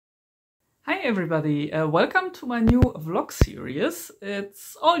Hi everybody, welcome to my new vlog series.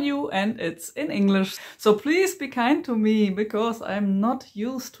 It's all new and it's in English. So please be kind to me because I'm not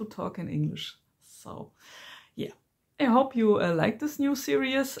used to talk in English. So yeah, I hope you like this new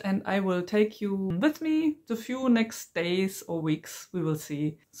series and I will take you with me the few next days or weeks, we will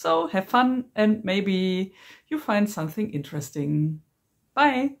see. So have fun and maybe you find something interesting.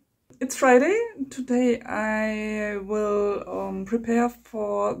 Bye! It's Friday. Today I will prepare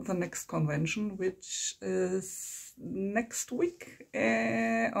for the next convention, which is next week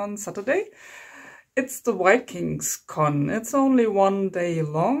on Saturday. It's the Vikings con. It's only one day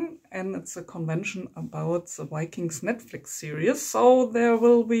long and it's a convention about the Vikings Netflix series. So there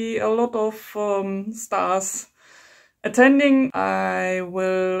will be a lot of stars attending. I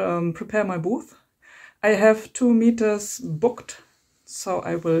will prepare my booth. I have 2 meters booked. So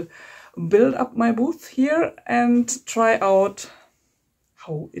I will build up my booth here and try out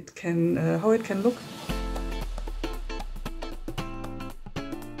how it can look.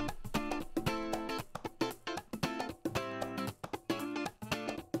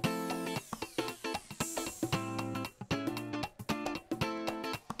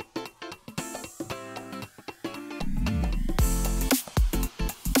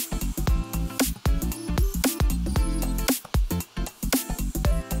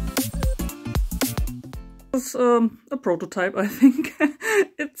 It's a prototype, I think.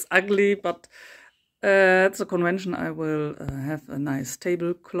 It's ugly, but it's a convention. I will have a nice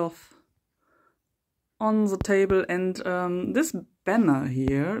tablecloth on the table, and this banner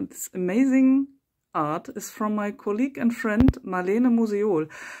here, this amazing art, is from my colleague and friend Marlene Museol.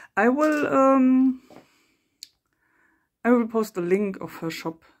 I will post the link of her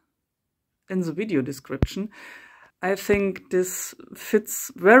shop in the video description. I think this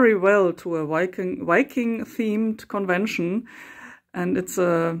fits very well to a Viking themed convention, and it's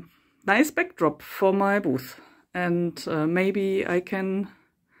a nice backdrop for my booth, and maybe I can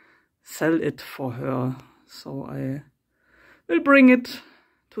sell it for her, so I will bring it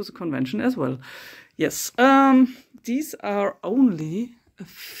to the convention as well. Yes, these are only a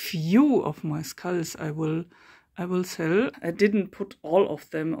few of my skulls I will sell. I didn't put all of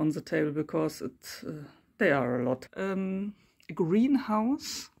them on the table because it's they are a lot. A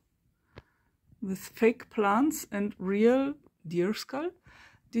greenhouse with fake plants and real deer skull.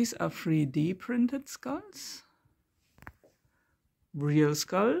 These are 3D printed skulls. Real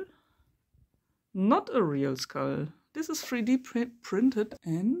skull. Not a real skull. This is 3D printed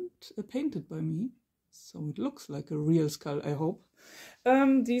and painted by me. So it looks like a real skull, I hope.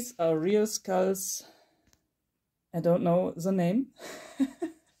 These are real skulls. I don't know the name.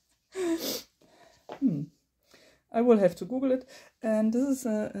 I will have to Google it. And this is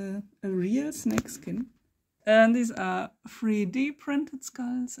a real snake skin. And these are 3D printed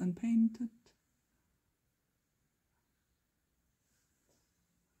skulls and painted.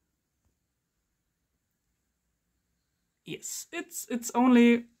 Yes, it's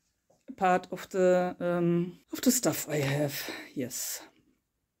only a part of the stuff I have. Yes.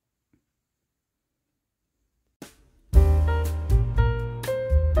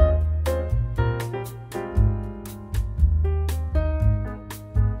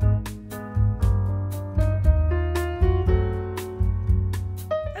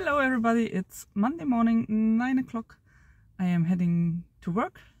 Everybody, it's Monday morning, 9 o'clock. I am heading to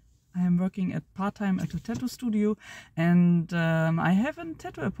work. I am working at part-time at a tattoo studio, and I have a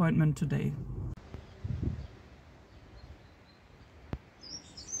tattoo appointment today.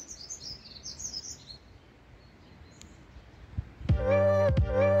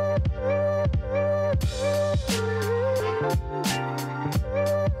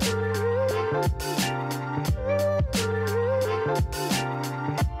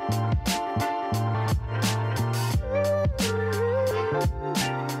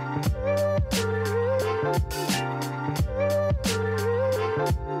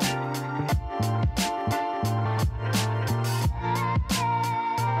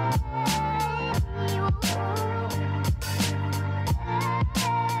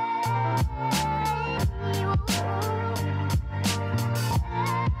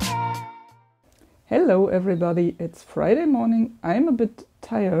 Hello everybody, it's Friday morning. I'm a bit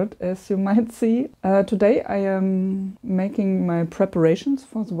tired, as you might see. Today I am making my preparations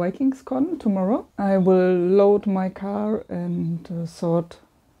for the Vikings con tomorrow. I will load my car and sort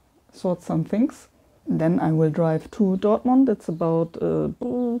some things. Then I will drive to Dortmund. It's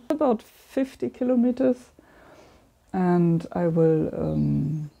about 50 kilometers. And I will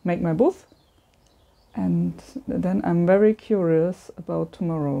make my booth. And then I'm very curious about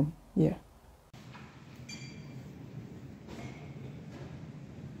tomorrow. Yeah.